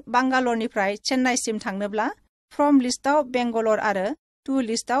नों बांगालरनिफ्राय चेन्नाइसिम थांनोब्ला फ्रम लिस्टआव बेंगलर आरो टु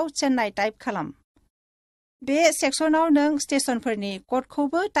लिस्टआव चेन्नाइ टाइप खालाम। बे सेक्सनाव नों स्टेशनफोरनि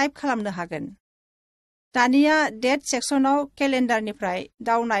क'डखौबो टाइप खालामनो हागोन। दानिया डेट सेक्सनाव केलेन्डारनिफ्राय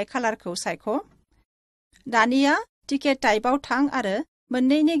दावनाय खालारखौ सायख'। दानिया टिकेट टाइपआव थां आरो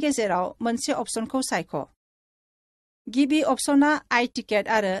मोननैनि गेजेराव मोनसे अपसनखौ सायख'। गिबि अपसना आइ टिकेट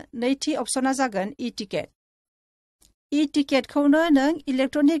आरो नैथि अपसना जागोन इ-टिकेट। इ-टिकेटखौनो नों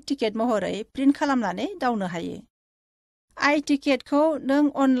इलेक्ट्रनिक टिकेट महरै प्रिन्ट खालामनानै दावनो हायो। आइ टिकेटखौ नों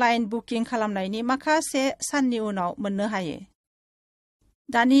अनलाइन बुकिं खालामनायनि माखासे साननि उनाव मोननो हायो।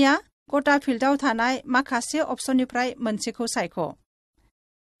 दानिया गटा फिल्डआव थानाय माखासे अपसननिफ्राय मोनसेखौ सायख'।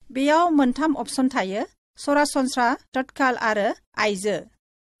 बेयाव मोनथाम अपसन थायो: सरासनस्रा, तत्काल आरो आइजो।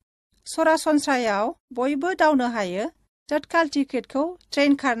 सरासनस्रायाव बयबो दावनो हायो। तत्काल टिकेटखौ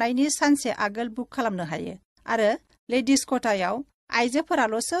ट्रेन खारनायनि सानसे आगोल बुक खालामनो हायो आरो लेडिज खथायाव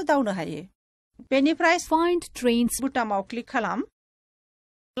आइजोफोराल'सो दावनो हायो। बेनिफ्राय फाइन्ड ट्रेन्स बुटामाव क्लिक खालाम।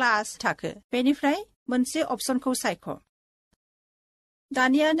 क्लास थाखो, बेनिफ्राय मोनसे अपसनखौ सायख'।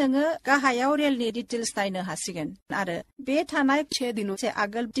 दानिया नोङो गाहायाव रेलनि डिटेल्स नायनो हासिगोन आरो बे थानाय से दिनसे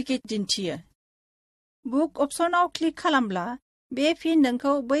आगोल टिकेट दिन्थियो। बुक अपसनाव क्लिक खालामब्ला बे फिन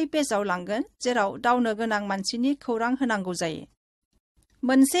नोंखौ बै पेजाव लांगोन जेराव दावनो गोनां मानसिनि खौरां होनांगौ जायो।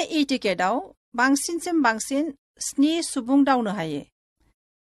 मोनसे टिकेटआव बांसिनसिम बांसिन 7 सुबुं दावनो हायो।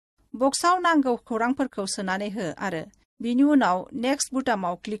 बक्सआव नांगौ खौरांफोरखौ सोनानै हो आरो बिनि उनाव नेक्स्ट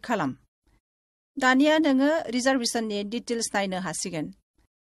बुटामाव क्लिक खालाम। दानिया नोङो रिजार्भेशननि डिटेल्स नायनो हासिगोन।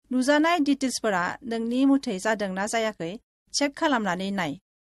 नुजानाय डिटेल्सफोरा नोंनि मुथै जादोंना जायाखै चेक खालामनानै नाय।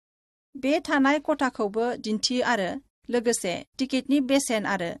 बे थानाय खथाखौबो दिन्थियो आरो लोगोसे टिकेटनि बेसेन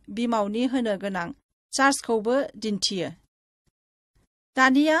आरो बिमावनि होनो गोनां चार्जखौबो दिन्थियो।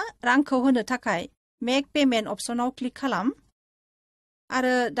 दानिया रांखौ होनो थाखाय मेक पेमेन्ट अपसनाव क्लिक खालाम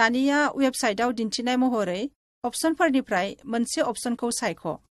आरो दानिया वेबसाइटआव दिन्थिनाय महरै अपसनफोरनिफ्राय मोनसे अपसनखौ सायख'।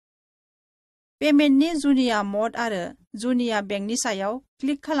 पेमेन्टनि जुनिया मड आरो जुनिया बेंकनि सायाव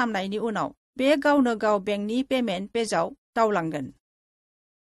क्लिक खालामनायनि उनाव बे गावनो गाव बेंकनि पेमेन्ट पेजाव दावलांगोन।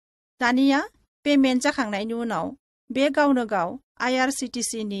 दानिया पेमेन्ट जाखांनायनि उनाव बे गावनो गाव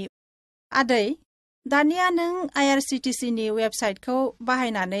IRCTCनि आदै दानिया नों IRCTCनि वेबसाइटखौ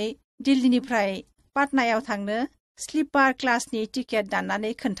बाहायनानै दिल्लीनिफ्राय पाटनायाव थांनो स्लिपार क्लासनि टिकेट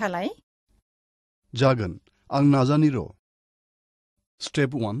दाननानै खोन्थालाय। जागोन, आं नाजानि र'।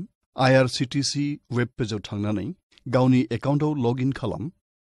 स्टेप 1 IRCTC वेब पेजाव थांनानै गावनि एकाउन्टआव लग इन खालाम।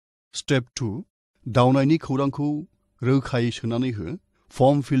 स्टेप 2 दावनायनि खौरांखौ रोखायै सोनानै हो।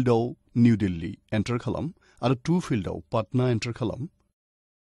 फर्म फिल्डआव निउ दिल्ली एन्टार खालाम आरो टु फिल्डआव पाटना एन्टार खालाम।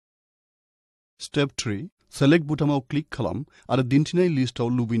 स्टेप 3 सेलेक्ट बुटामाव क्लिक खालाम आरो दिन्थिनाय लिस्टआव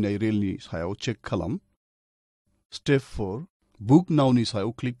लुबैनाय रेलनि सायाव चेक खालाम। स्टेप 4 बुक नावनि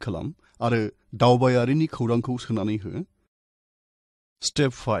सायाव क्लिक खालाम आरो दावबायारिनि खौरांखौ सोनानै हो।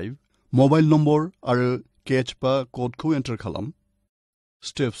 स्टेप 5 मबाइल नम्बर आरो केच बा क'डखौ एन्टार खालाम।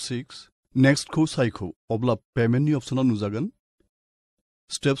 स्टेप 6 नेक्स्टखौ सायख' अब्ला पेमेन्टनि अपसनाव नुजागोन।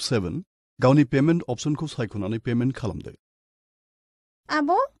 स्टेप 7 गावनि पेमेन्ट अपसनखौ सायख'नानै पेमेन्ट खालामदो।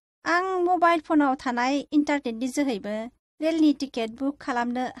 आब', आं मबाइल फनाव थानाय इन्टारनेटनि जोहैबो रेलनि टिकेट बुक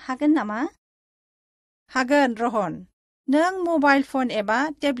खालामनो हागोन नामा? हागोन रहन। नों मबाइल फन एबा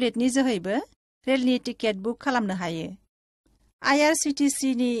टेब्लेटनि जोहैबो रेलनि टिकेट बुक खालामनो हायो।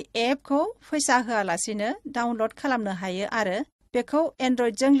 IRCTCनि एपखौ फैसा होआलासिनो डाउनल'ड खालामनो हायो आरो बेखौ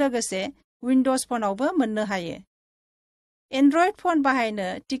एन्ड्रइडजों लोगोसे उइन्ड'ज फनावबो मोननो हायो। एन्ड्रइड फन बाहायनो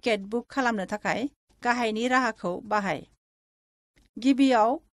टिकेट बुक खालामनो थाखाय गाहायनि राहाखौ बाहाय। गिबियाव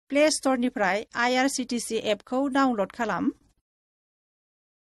प्ले स्ट'रनिफ्राय IRCTC एपखौ डाउनल'ड खालाम।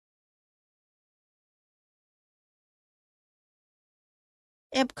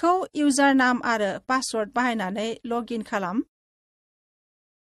 एपखौ इउजार नाम आरो पासवर्ड बाहायनानै लग इन खालाम।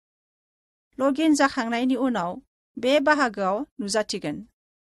 लग इन जाखांनायनि उनाव बे बाहागोआव नुजाथिगोन।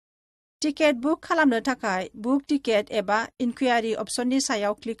 टिकेट बुक खालामनो थाखाय बुक टिकेट एबा इनकुवेरि अपसननि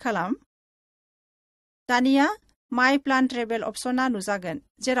सायाव क्लिक खालाम। दानिया माइ प्लान ट्रेभेल अपसना नुजागोन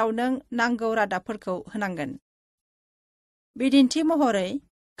जेराव नों नांगौ रादाबफोरखौ होनांगोन। बिदिन्थि महरै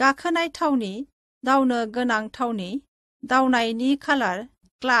गाखोनाय थावनि, दावनो गोनां थावनि, दावनायनि खालार,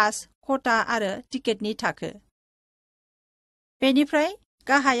 क्लास, खथा आरो टिकेटनि थाखो। बेनिफ्राय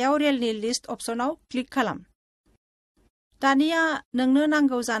गाहायाव रेलनि लिस्ट अपसनाव क्लिक खालाम। दानिया नोंनो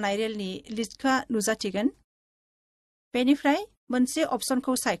नांगौ जानाय रेलनि लिस्टआ नुजाथिगोन। बेनिफ्राय मोनसे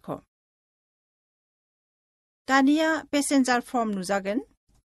अपसनखौ सायख'। दानिया पेसेन्जार फर्म नुजागोन।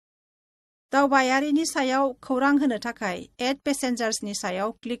 दावबायारिनि सायाव खौरां होनो थाखाय एड पेसेन्जार्सनि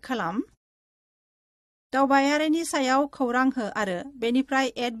सायाव क्लिक खालाम। दावबायारिनि सायाव खौरां हो आरो बेनिफ्राय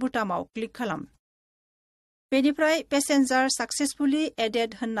एड बुटामाव क्लिक खालाम। बेनिफ्राय पेसेन्जार साक्सेसफुली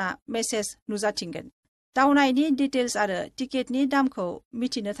एडेड होनना मेसेज नुजाथिगोन। दावनायनि डिटेल्स आरो टिकेटनि दामखौ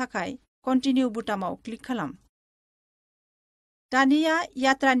मिथिनो थाखाय कन्टिनिउ बुटामाव क्लिक खालाम। दानिया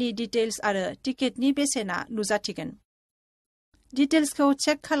यात्रानि डिटेल्स आरो टिकेटनि बेसेना नुजाथिगोन। डिटेल्सखौ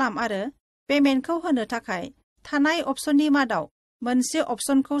चेक खालाम आरो पेमेन्टखौ होनो थाखाय थानाय अपसननि मादाव मोनसे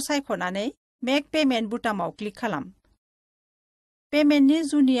अपसनखौ सायख'नानै मेक पेमेन्ट बुटामाव क्लिक खालाम। पेमेन्टनि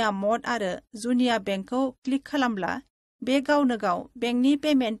जुनिया मड आरो जुनिया बेंकखौ क्लिक खालामब्ला बे गावनो गाव बेंकनि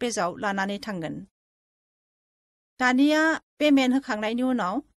पेमेन्ट पेजाव लानानै थांगोन। दानिया पेमेन्ट होखांनायनि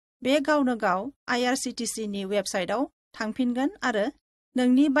उनाव बे गावनो गाव IRCTCनि वेबसाइटआव थांफिनगोन आरो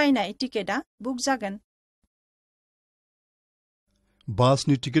नोंनि बायनाय टिकेटआ बुक जागोन।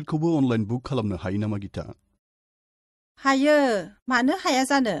 बासनि टिकेटखौबो अनलाइन बुक खालामनो हायो नामा गिता? हायो, मानो हाया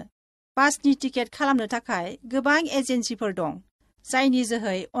जानो। बासनि टिकेट खालामनो थाखाय गोबां एजेन्सिफोर दं जायनि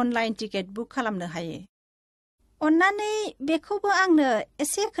जोहै अनलाइन टिकेट बुक खालामनो हायो। अन्नानै बेखौबो आंनो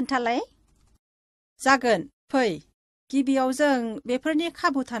एसे खोन्थालाय। जागोन, फै। गिबियाव जों बेफोरनि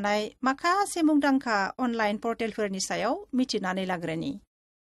खाबु थानाय माखासे मुंदांखा अनलाइन पर्टेलफोरनि सायाव मिथिनानै लाग्रोनि।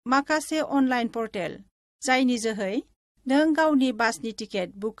 माखासे अनलाइन पर्टेल जायनि जोहै नों गावनि बासनि टिकेट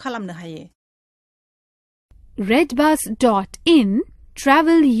बुक खालामनो हायो। redbus.in,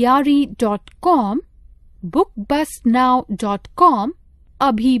 travelyaari.com, bookbusnow.com,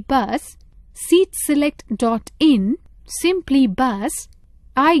 abhibus, seatselect.in, simplybus,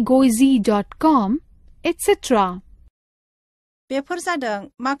 igoeasy.com, etc. बेफोर जादों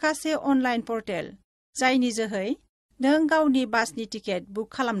माखासे अनलाइन पर्टेल जायनि जोहै नों गावनि बासनि टिकेट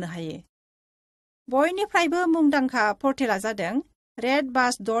बुक खालामनो हायो। बयनिफ्रायबो मुंदांखा पर्टेला जादों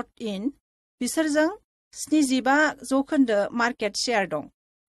redbus.in। बिसोरजों 75% मार्केट शेयार दं।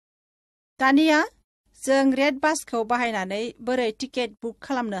 दानिया जों रेडबासखौ बाहायनानै बोरै टिकेट बुक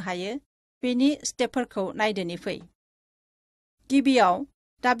खालामनो हायो बेनि स्टेपफोरखौ नायदोनि फै। गिबियाव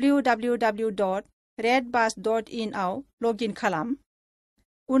www.redbus.in आव लगइन खालाम।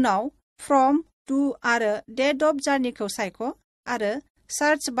 उनाव फ्रम, टु आरो डेट अफ जार्निखौ सायख' आरो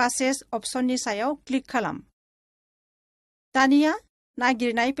सार्च बासेस अप्शननि सायाव क्लिक खालाम। दानिया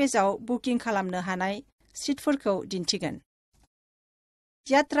नागिरनाय पेजाव बुकिं खालामनो हानाय सिटफोरखौ दिन्थिगोन।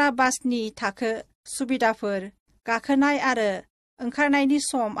 यात्रा बासनि थाखो, सुबिदाफोर, गाखोनाय आरो ओंखारनायनि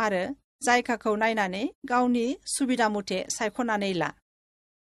सम आरो जायगाखौ नायनानै गावनि सुबिदा मथे सायख'नानै ला।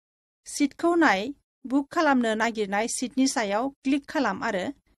 सिटखौ नाय, बुक खालामनो नागिरनाय सिटनि सायाव क्लिक खालाम आरो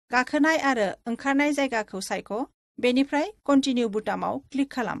गाखोनाय आरो ओंखारनाय जायगाखौ सायख', बेनिफ्राय कन्टिनिउ बुटामाव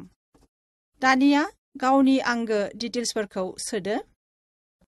क्लिक खालाम। दानिया गावनि आंगो डिटेल्सफोरखौ सोदो।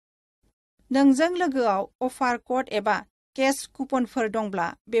 नोंजों लोगोआव अफार क'ड एबा केश कुपनफोर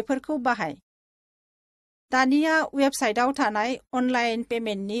दंब्ला बेफोरखौ बाहाय। दानिया वेबसाइटआव थानाय अनलाइन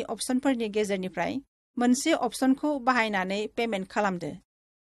पेमेन्टनि अप्शनफोरनि गेजेरनिफ्राय मोनसे अप्शनखौ बाहायनानै पेमेन्ट खालामदो।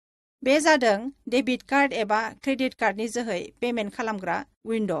 बे जादों डेबिट कार्ड एबा क्रेडिट कार्डनि जोहै पेमेन्ट खालामग्रा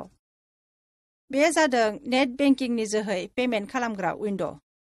उइन्ड'। बे जादों नेट बेंकिंनि जोहै पेमेन्ट खालामग्रा उइन्ड'।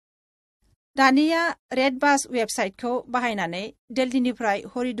 दानिया रेडबास वेबसाइटखौ बाहायनानै दिल्लीनिफ्राय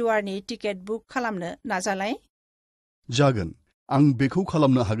हरिद्वारनि टिकेट बुक खालामनो नाजालाय। जागोन, आं बेखौ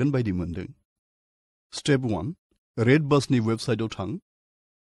खालामनो हागोन बायदि मोनदों। स्टेप 1, रेडबासनि वेबसाइटआव थां।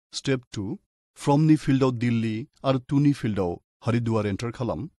 स्टेप 2, फ्रमनि फिल्डआव दिल्ली आरो टुनि फिल्डआव हरिद्वार एन्टार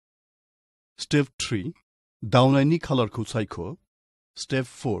खालाम। स्टेप 3, दावनायनि कालारखौ सायख'। स्टेप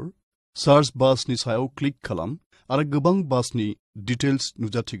 4, सार्च बासनि सायाव क्लिक खालाम आरो गोबां बासनि डिटेल्स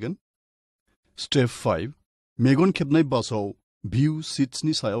नुजाथिगोन। स्टेप 5, मेगन खेबनाय बासाव भिउ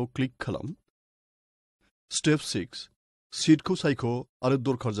सिट्सनि सायाव क्लिक खालाम। स्टेप 6, सिटखौ सायख' आरो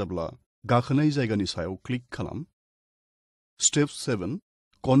दरखार जाब्ला गाखोनाय जायगानि सायाव क्लिक खालाम। स्टेप 7,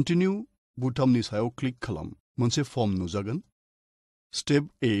 कन्टिनिउ बुटामनि सायाव क्लिक खालाम, मोनसे फर्म नुजागोन। स्टेप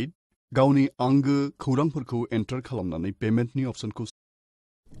 8, गावनि आंगो खौरांफोरखौ एन्टार खालामनानै पेमेन्टनि अप्शनखौ।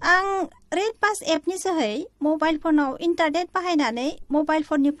 आं रेडबास एपनि जोहै मबाइल फनाव इन्टारनेट बाहायनानै मबाइल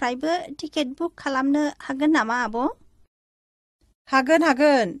फननिफ्रायबो टिकेट बुक खालामनो हागोन नामा आब'?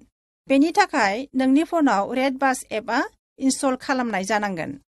 हागोन। बेनि थाखाय नोंनि फनाव रेडबास एपआ इनस्टल खालामनाय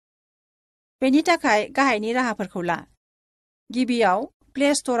जानांगोन। बेनि थाखाय गाहायनि राहाफोरखौ ला। गिबियाव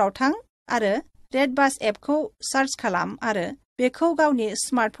प्ले स्ट'रआव थां आरो रेडबास एपखौ सार्च खालाम आरो बेखौ गावनि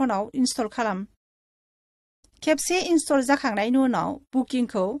स्मार्टफनाव इनस्टल खालाम। खेबसे इनस्टल जाखांनायनि उनाव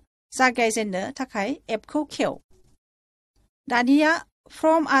बुकिंखौ जागायजेननो थाखाय एपखौ खेव। दानिया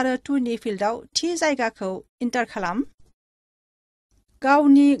फ्रम आरो टुनि फिल्डआव थि जायगाखौ इन्टार खालाम।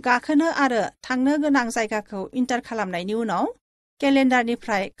 गावनि गाखोनो आरो थांनो गोनां जायगाखौ इन्टार खालामनायनि उनाव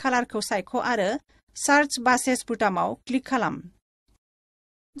केलेन्डारनिफ्राय कालारखौ सायख' आरो सार्च बासेस बुटामाव क्लिक खालाम।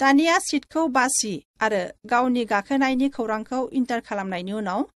 दानिया सिटखौ बासि आरो गावनि गाखोनायनि खौरांखौ इन्टार खालामनायनि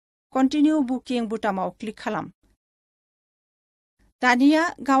उनाव कन्टिनिउ बुकिं बुटामाव क्लिक खालाम।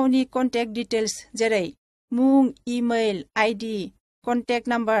 दानिया गावनि कन्टेक्ट डिटेल्स जेरै मुं, इमेल, आइडि, कन्टेक्ट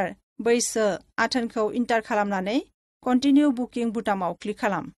नाम्बार, बैसो, आथोनखौ इन्टार खालामनानै कन्टिनिउ बुकिं बुटामाव क्लिक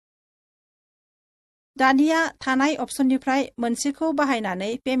खालाम। दानिया थानाय अप्शननिफ्राय मोनसेखौ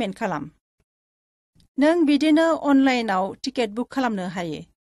बाहायनानै पेमेन्ट खालाम। नों बिदिनो अनलाइनाव टिकेट बुक खालामनो हायो।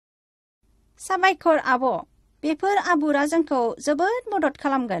 साबायखर आब', बेफोर आबुरा जोंखौ जोबोद मदद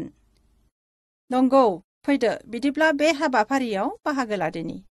खालामगोन। नंगौ, फैदो बिदिब्ला बे हाबाफारियाव बाहागो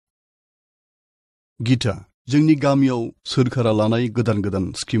लादोनि। गीता, जोंनि गामियाव सोरखारा लानाय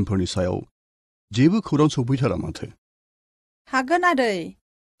गोदान स्किमफोरनि सायाव जेबो खौरां सफैथारा माथो? हागोन आदै।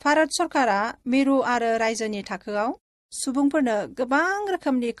 भारत सरकारा मिरु आरो रायजोनि थाखोआव सुबुंफोरनो गोबां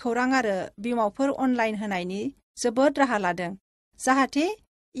रोखोमनि खौरां आरो बिमावफोर अनलाइन होनायनि जोबोद राहा लादों, जाहाथे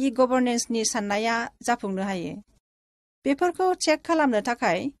इ-गभर्नेन्सनि साननाया जाफुंनो हायो। बेफोरखौ चेक खालामनो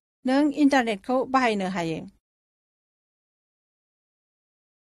थाखाय नों इन्टारनेटखौ बाहायनो हायो।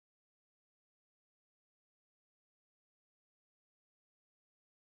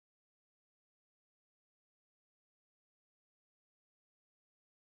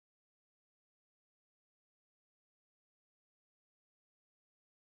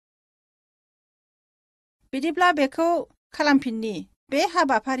 बिदिब्ला बेखौ खालामफिननि बे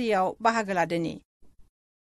हाबाफारियाव बाहागो लादोनि